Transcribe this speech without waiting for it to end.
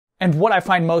And what I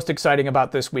find most exciting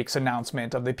about this week's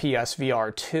announcement of the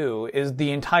PSVR 2 is the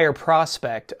entire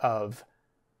prospect of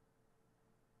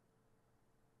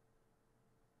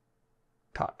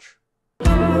touch.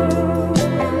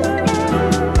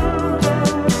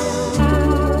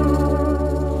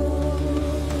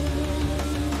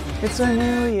 It's a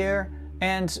new year,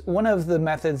 and one of the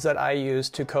methods that I use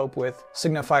to cope with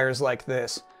signifiers like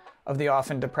this, of the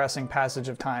often depressing passage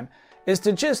of time, is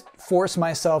to just force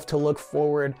myself to look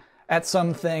forward at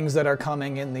some things that are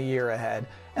coming in the year ahead.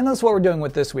 And that's what we're doing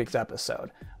with this week's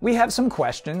episode. We have some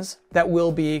questions that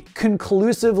will be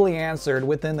conclusively answered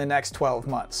within the next 12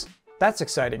 months. That's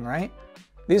exciting, right?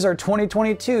 These are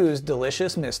 2022's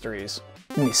delicious mysteries.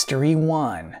 Mystery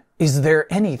 1. Is there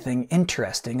anything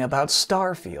interesting about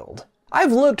Starfield?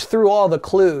 I've looked through all the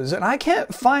clues and I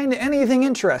can't find anything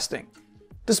interesting.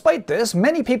 Despite this,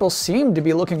 many people seem to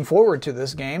be looking forward to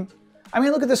this game. I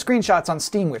mean, look at the screenshots on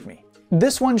Steam with me.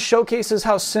 This one showcases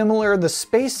how similar the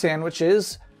space sandwich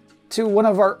is to one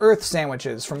of our Earth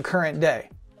sandwiches from current day.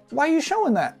 Why are you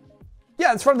showing that?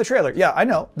 Yeah, it's from the trailer. Yeah, I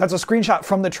know. That's a screenshot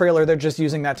from the trailer. They're just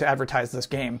using that to advertise this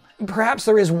game. Perhaps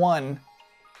there is one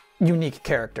unique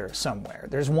character somewhere.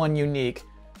 There's one unique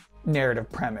narrative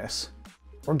premise,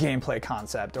 or gameplay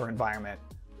concept, or environment,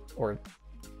 or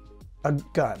a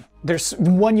gun. There's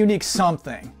one unique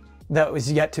something that was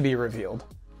yet to be revealed.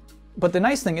 But the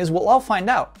nice thing is we'll all find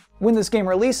out when this game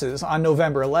releases on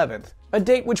November 11th, a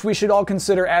date which we should all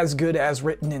consider as good as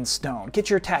written in stone. Get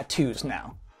your tattoos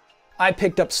now. I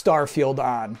picked up Starfield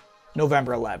on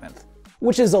November 11th,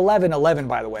 which is 11/11,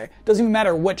 by the way. Doesn't even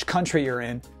matter which country you're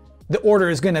in. The order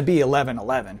is going to be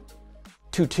 11/11.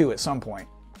 22 at some point.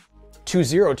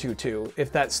 2022,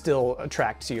 if that still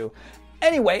attracts you.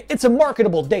 Anyway, it's a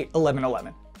marketable date,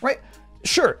 11/11, right?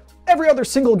 Sure, every other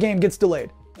single game gets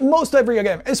delayed. Most every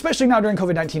game, especially now during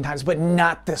COVID-19 times, but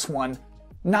not this one.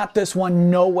 Not this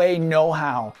one. No way, no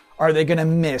how are they gonna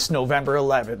miss November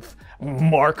 11th.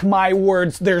 Mark my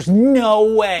words, there's no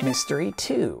way. Mystery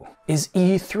 2. Is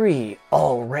E3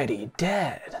 already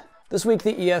dead? This week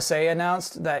the ESA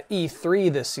announced that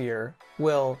E3 this year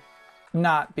will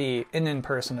not be an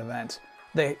in-person event.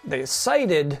 They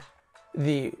cited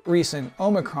the recent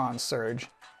Omicron surge,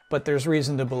 but there's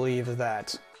reason to believe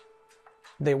that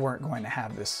they weren't going to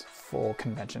have this full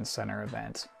convention center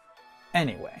event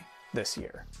anyway this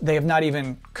year. They have not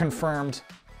even confirmed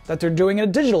that they're doing a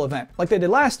digital event like they did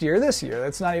last year, this year.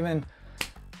 That's not even...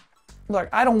 Look,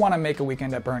 I don't want to make a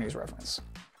Weekend at Bernie's reference.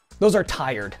 Those are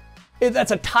tired.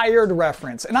 That's a tired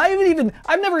reference. And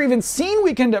I've never even seen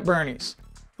Weekend at Bernie's.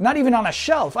 Not even on a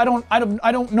shelf. I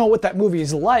don't know what that movie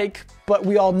is like, but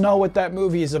we all know what that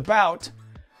movie is about.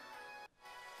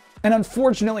 And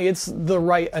unfortunately, it's the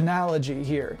right analogy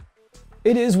here.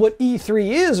 It is what E3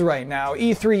 is right now.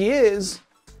 E3 is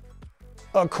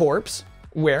a corpse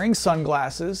wearing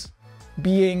sunglasses,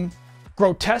 being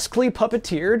grotesquely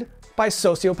puppeteered by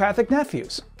sociopathic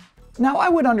nephews. Now, I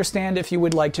would understand if you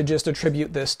would like to just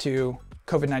attribute this to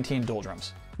COVID-19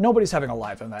 doldrums. Nobody's having a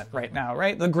live event right now,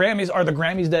 right? Are the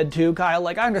Grammys dead too, Kyle?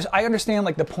 Like, I understand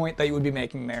like the point that you would be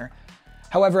making there.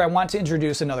 However, I want to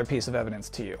introduce another piece of evidence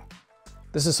to you.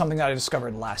 This is something that I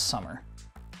discovered last summer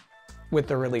with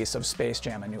the release of Space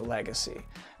Jam: A New Legacy.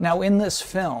 Now, in this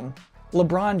film,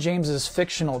 LeBron James's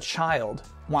fictional child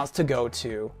wants to go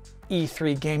to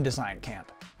E3 game design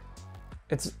camp.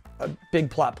 It's a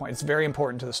big plot point. It's very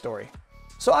important to the story.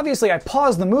 So obviously I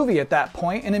pause the movie at that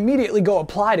point and immediately go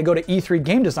apply to go to E3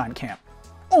 game design camp,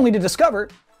 only to discover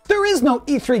there is no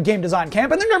E3 game design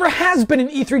camp and there never has been an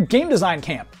E3 game design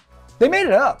camp. They made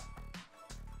it up.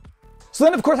 So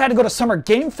then of course I had to go to Summer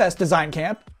Game Fest design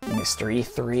camp. Mystery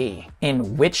 3.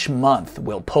 In which month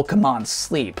will Pokemon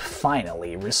Sleep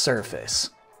finally resurface?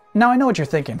 Now I know what you're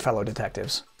thinking, fellow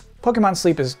detectives. Pokemon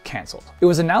Sleep is cancelled. It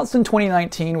was announced in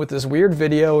 2019 with this weird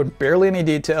video and barely any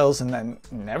details and then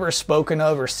never spoken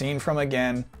of or seen from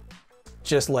again.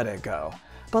 Just let it go.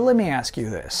 But let me ask you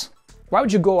this. Why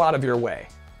would you go out of your way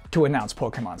to announce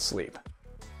Pokemon Sleep?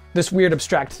 This weird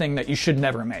abstract thing that you should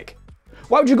never make.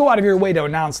 Why would you go out of your way to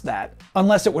announce that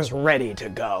unless it was ready to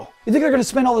go? You think they're going to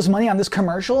spend all this money on this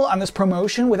commercial, on this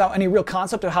promotion without any real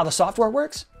concept of how the software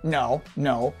works? No,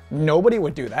 nobody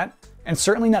would do that. And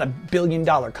certainly not a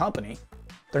billion-dollar company.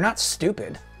 They're not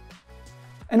stupid.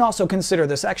 And also consider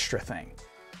this extra thing.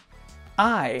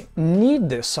 I need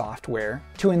this software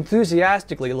to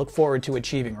enthusiastically look forward to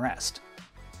achieving rest.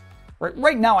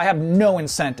 Right now I have no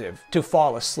incentive to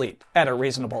fall asleep at a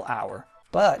reasonable hour.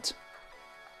 But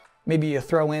maybe you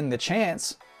throw in the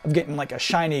chance of getting like a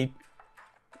shiny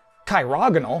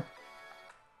Argonaut.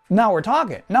 Now we're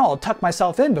talking. Now I'll tuck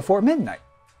myself in before midnight.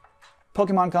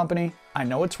 Pokemon Company, I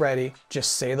know it's ready.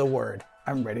 Just say the word.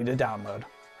 I'm ready to download.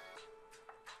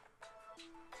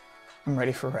 I'm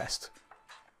ready for rest.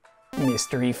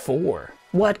 Mystery 4.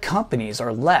 What companies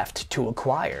are left to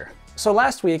acquire? So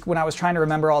last week, when I was trying to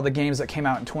remember all the games that came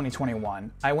out in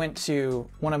 2021, I went to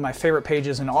one of my favorite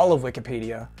pages in all of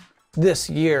Wikipedia, This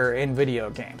Year in Video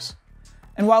Games.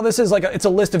 And while this is it's a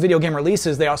list of video game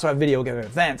releases, they also have video game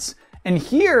events. And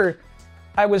here,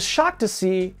 I was shocked to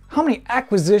see how many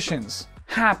acquisitions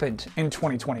happened in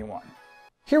 2021.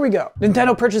 Here we go.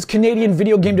 Nintendo purchased Canadian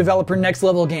video game developer Next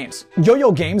Level Games.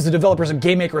 Yo-Yo Games, the developers of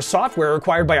Game Maker Software,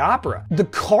 acquired by Opera. The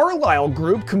Carlyle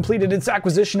Group completed its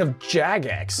acquisition of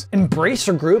Jagex.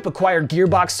 Embracer Group acquired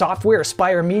Gearbox Software,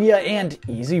 Spire Media, and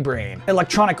EasyBrain.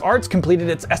 Electronic Arts completed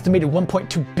its estimated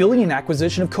 $1.2 billion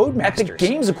acquisition of Codemasters. Epic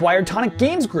Games acquired Tonic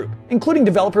Games Group, including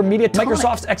developer Mediatonic.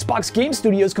 Microsoft's Xbox Game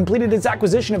Studios completed its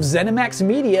acquisition of ZeniMax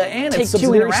Media, and its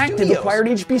subsidiary Interactive acquired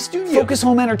HB Studios. Focus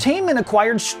Home Entertainment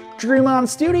acquired Streamon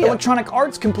Studios. Electronic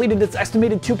Arts completed its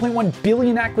estimated $2.1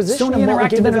 billion acquisition. Sony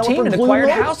Interactive Entertainment acquired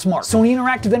Housemarque. Sony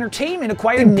Interactive Entertainment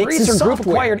acquired Embracer Group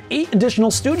acquired 8 additional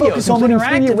studios. Focus Home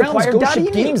Interactive acquired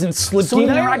Gosha Games and Slipgate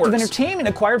Interactive Entertainment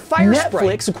acquired Firesprite.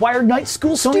 Netflix acquired Night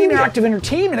School Studio. Sony Interactive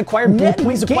Entertainment acquired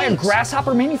NetEase acquired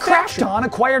Grasshopper Manufacturing. Krafton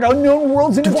acquired Unknown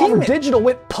Worlds Entertainment. Devolver Digital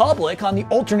went public on the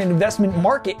alternate investment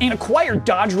market and acquired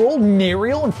Dodge Roll,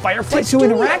 Nereal, and Firefly Studio.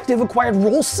 Interactive acquired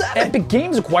Roll7. Epic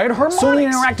Games acquired Harmonix.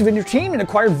 Sony Interactive Entertainment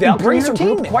acquired Valkyrie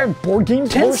Entertainment. Group acquired Board Games.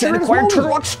 Tencent acquired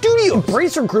Turtle Studios.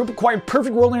 Embracer Group acquired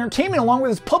Perfect World Entertainment along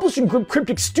with its publishing group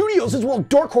Cryptic Studios, as well as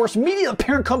Dark Horse Media, the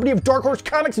parent company of Dark Horse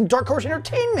Comics and Dark Horse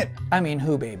Entertainment. I mean,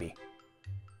 who, baby?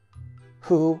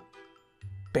 Who,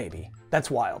 baby? That's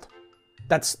wild.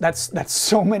 That's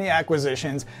so many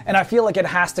acquisitions, and I feel like it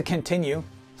has to continue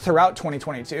throughout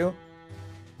 2022.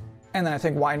 And then I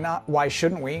think, why not? Why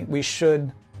shouldn't we? We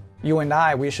should, you and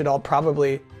I, we should all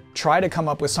probably try to come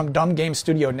up with some dumb game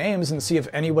studio names and see if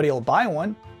anybody will buy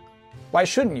one. Why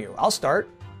shouldn't you? I'll start.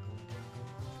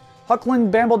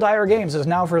 Huckland Bamble Dyer Games is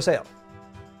now for sale.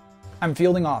 I'm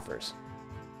fielding offers.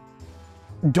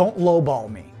 Don't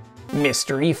lowball me.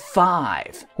 Mystery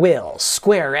 5. Will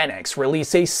Square Enix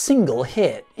release a single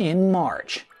hit in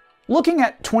March? Looking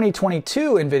at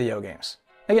 2022 in video games.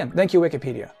 Again, thank you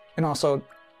Wikipedia. And also,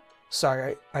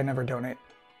 sorry, I never donate.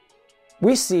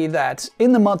 We see that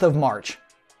in the month of March,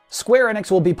 Square Enix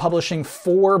will be publishing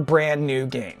 4 brand new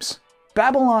games.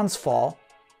 Babylon's Fall,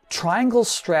 Triangle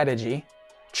Strategy,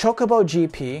 Chocobo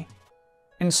GP,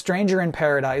 and Stranger in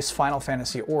Paradise Final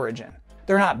Fantasy Origin.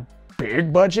 They're not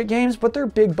big budget games, but they're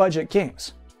big budget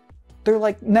games. They're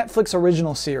like Netflix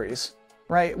original series,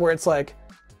 right? Where it's like,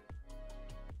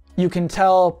 you can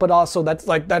tell, but also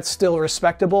that's still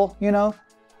respectable, you know?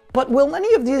 But will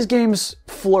any of these games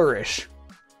flourish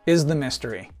is the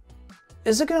mystery.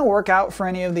 Is it going to work out for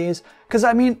any of these? Because,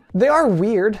 I mean, they are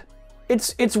weird.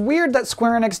 It's weird that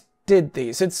Square Enix did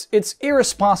these. It's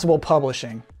irresponsible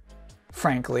publishing,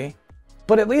 frankly.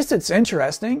 But at least it's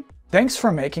interesting. Thanks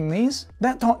for making these.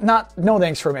 No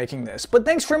thanks for making this, but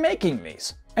thanks for making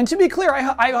these. And to be clear,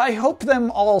 I hope them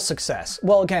all success.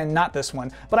 Well, again, not this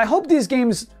one, but I hope these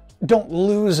games don't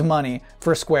lose money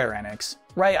for Square Enix,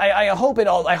 right? I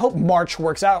hope March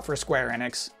works out for Square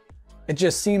Enix. It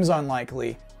just seems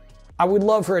unlikely. I would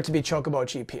love for it to be Chocobo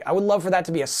GP. I would love for that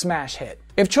to be a smash hit.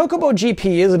 If Chocobo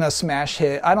GP isn't a smash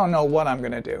hit, I don't know what I'm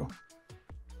gonna do.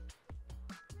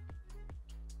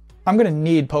 I'm gonna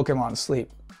need Pokemon Sleep.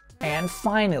 And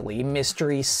finally,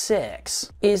 Mystery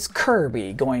 6. Is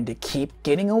Kirby going to keep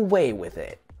getting away with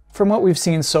it? From what we've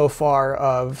seen so far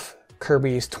of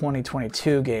Kirby's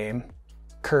 2022 game,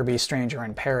 Kirby Stranger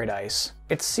in Paradise,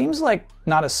 it seems like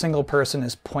not a single person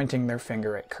is pointing their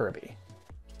finger at Kirby.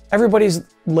 Everybody's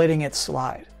letting it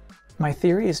slide. My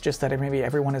theory is just that maybe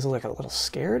everyone is like a little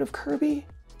scared of Kirby.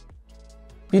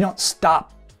 You don't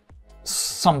stop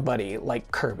somebody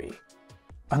like Kirby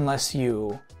unless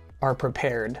you are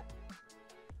prepared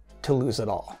to lose it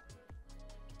all.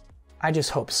 I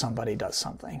just hope somebody does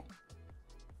something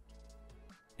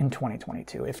in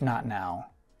 2022. If not now,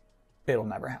 it'll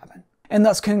never happen. And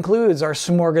thus concludes our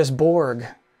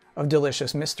smorgasbord of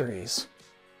delicious mysteries.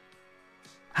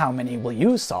 How many will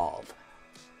you solve?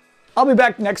 I'll be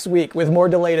back next week with more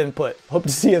delayed input. Hope to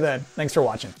see you then. Thanks for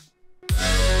watching.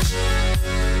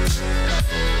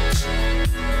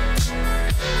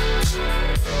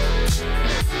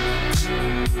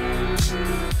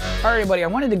 Alright everybody, I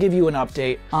wanted to give you an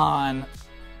update on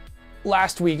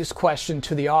last week's question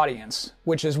to the audience,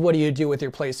 which is what do you do with your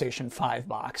PlayStation 5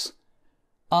 box?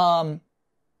 Got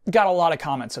a lot of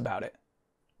comments about it.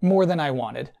 More than I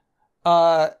wanted.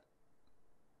 And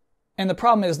the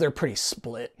problem is they're pretty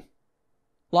split.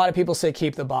 A lot of people say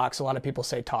keep the box. A lot of people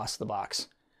say toss the box.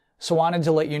 So I wanted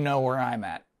to let you know where I'm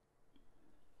at.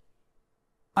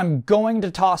 I'm going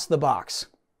to toss the box.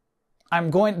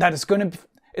 It's going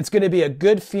to be a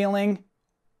good feeling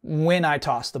when I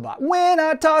toss the box. When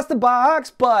I toss the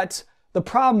box, but the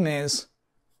problem is,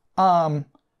 I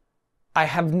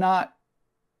have not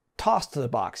tossed the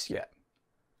box yet.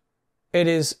 It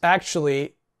is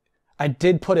actually, I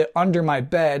did put it under my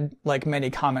bed, like many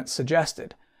comments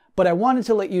suggested. But I wanted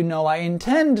to let you know I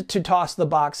intend to toss the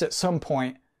box at some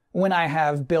point when I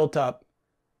have built up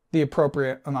the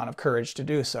appropriate amount of courage to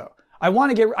do so. I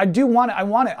want it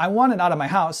out of my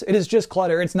house. It is just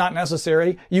clutter. It's not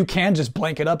necessary. You can just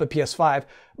blank it up a PS5,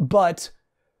 but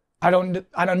I don't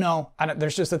know.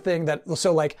 There's just a thing that,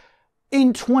 so like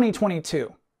in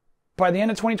 2022, by the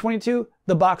end of 2022,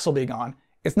 the box will be gone.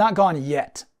 It's not gone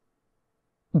yet,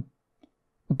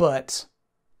 but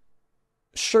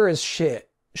sure as shit,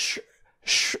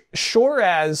 sure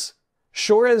as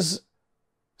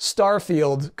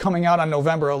Starfield coming out on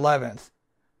November 11th,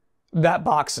 that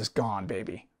box is gone,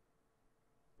 baby.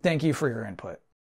 Thank you for your input.